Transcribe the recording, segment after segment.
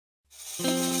All the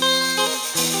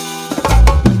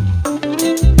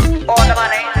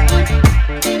money,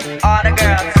 all the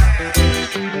girls,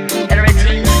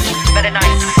 everything very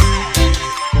nice.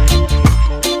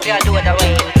 We gotta do it the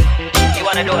way you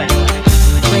wanna do it.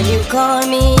 When you call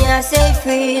me, I say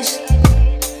freeze.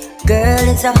 Girl,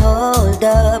 it's a hold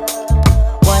up.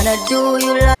 Wanna do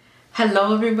you like?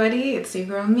 Hello everybody, it's your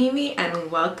girl Mimi and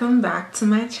welcome back to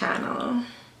my channel.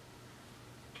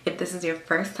 If this is your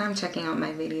first time checking out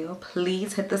my video,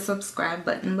 please hit the subscribe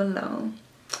button below.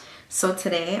 So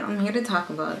today I'm here to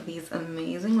talk about these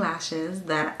amazing lashes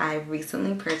that I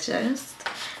recently purchased.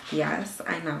 Yes,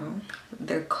 I know,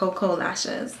 they're KOKO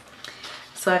lashes.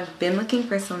 So I've been looking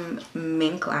for some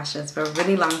MINK lashes for a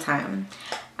really long time.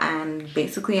 And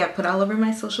basically I put all over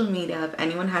my social media if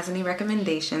anyone has any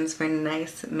recommendations for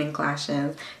nice MINK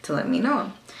lashes to let me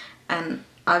know. And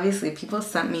obviously people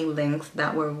sent me links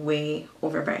that were way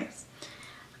overpriced.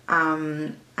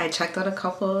 I checked out a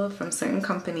couple from certain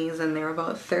companies and they were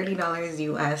about $30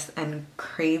 US and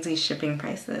crazy shipping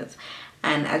prices.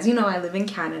 And as you know, I live in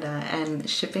Canada and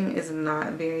shipping is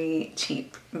not very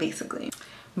cheap basically.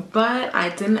 But I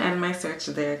didn't end my search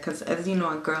there because as you know,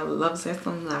 a girl loves her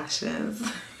some lashes.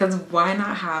 Because why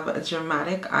not have a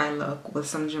dramatic eye look with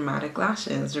some dramatic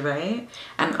lashes, right?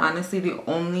 And honestly, the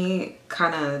only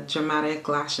kind of dramatic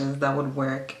lashes that would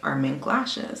work are MINK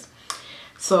lashes.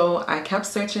 So I kept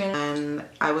searching and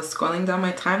I was scrolling down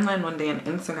my timeline one day on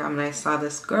Instagram and I saw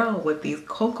this girl with these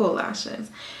KOKO lashes.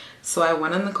 So I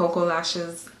went on the KOKO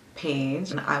lashes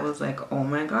page and I was like, oh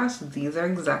my gosh, these are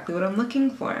exactly what I'm looking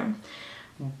for.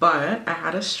 But I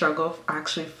had a struggle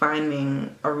actually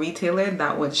finding a retailer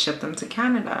that would ship them to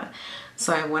Canada.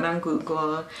 So I went on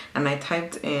Google and I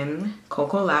typed in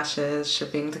KOKO lashes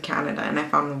shipping to Canada and I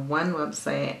found one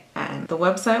website and the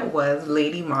website was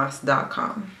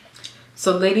ladymoss.com.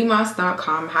 So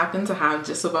ladymoss.com happened to have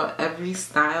just about every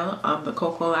style of the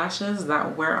KOKO lashes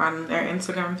that were on their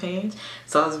Instagram page.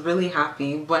 So I was really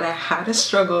happy, but I had a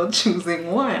struggle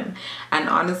choosing one. And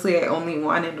honestly, I only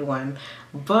wanted one.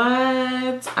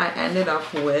 But I ended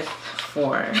up with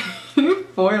four.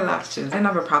 Four lashes. I didn't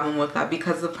have a problem with that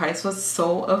because the price was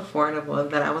so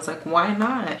affordable that I was like, why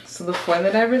not? So the four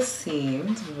that I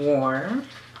received were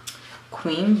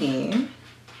Queen Bee,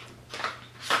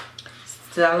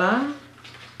 Stella,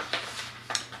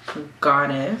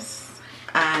 Goddess,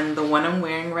 and the one I'm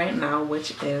wearing right now,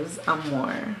 which is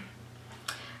Amore.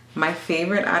 My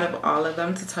favorite out of all of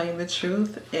them, to tell you the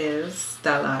truth, is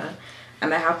Stella.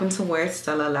 And I happened to wear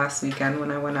Stella last weekend when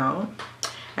I went out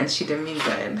and she did me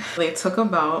good. They took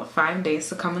about 5 days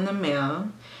to come in the mail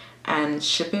and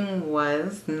shipping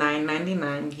was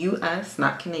 $9.99 US,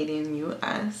 not Canadian,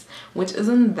 US, which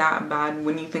isn't that bad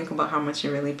when you think about how much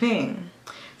you're really paying.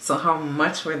 So how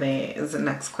much were they is the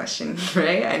next question,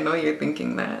 right? I know you're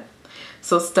thinking that.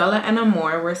 So Stella and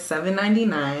Amore were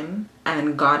 $7.99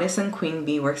 and Goddess and Queen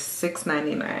Bee were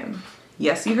 $6.99.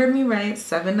 Yes, you heard me right,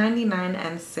 $7.99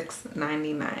 and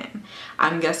 $6.99.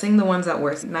 I'm guessing the ones that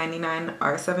were $9.99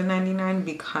 are $7.99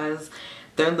 because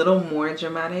they're a little more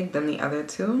dramatic than the other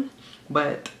two,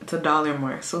 but it's $1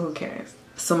 more, so who cares?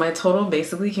 So my total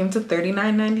basically came to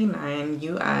 $39.99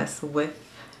 US with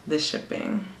the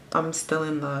shipping. I'm still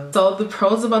in love. So the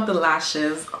pros about the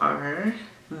lashes are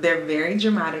they're very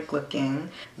dramatic looking.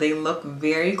 They look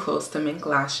very close to MINK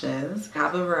lashes.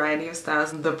 Have a variety of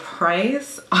styles. The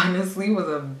price honestly was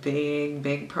a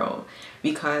big pro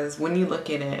because when you look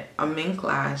at it, a MINK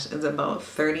lash is about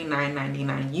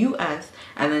 $39.99 US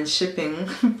and then shipping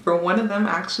for one of them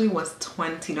actually was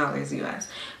 $20 US.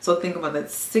 So think about that,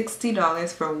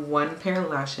 $60 for one pair of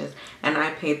lashes and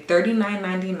I paid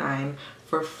 $39.99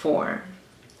 for four.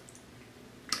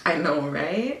 I know,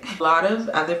 right? A lot of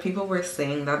other people were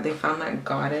saying that they found that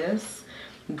Goddess,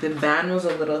 the band was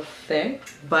a little thick,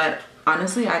 but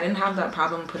honestly, I didn't have that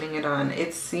problem putting it on.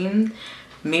 It seemed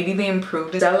maybe they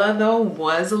improved it. Stella though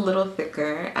was a little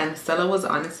thicker and Stella was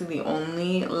honestly the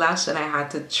only lash that I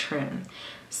had to trim.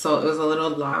 So it was a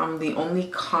little long. The only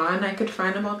con I could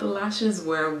find about the lashes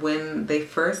were when they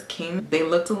first came, they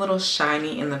looked a little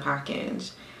shiny in the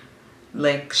package.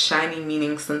 Like shiny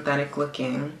meaning synthetic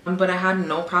looking, but I had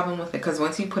no problem with it because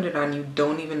once you put it on you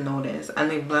don't even notice and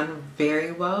they blend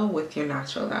very well with your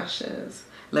natural lashes.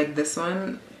 Like this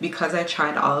one, because I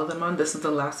tried all of them on, this is the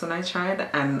last one I tried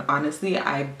and honestly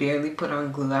I barely put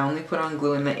on glue. I only put on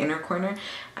glue in the inner corner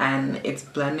and it's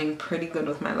blending pretty good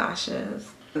with my lashes.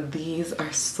 These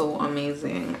are so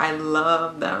amazing. I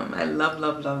love them. I love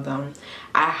them.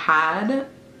 I had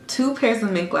 2 pairs of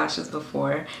MINK lashes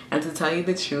before and to tell you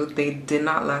the truth, they did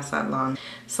not last that long.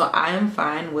 So I am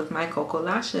fine with my KOKO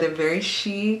lashes. They're very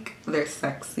chic, they're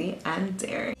sexy and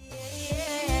daring.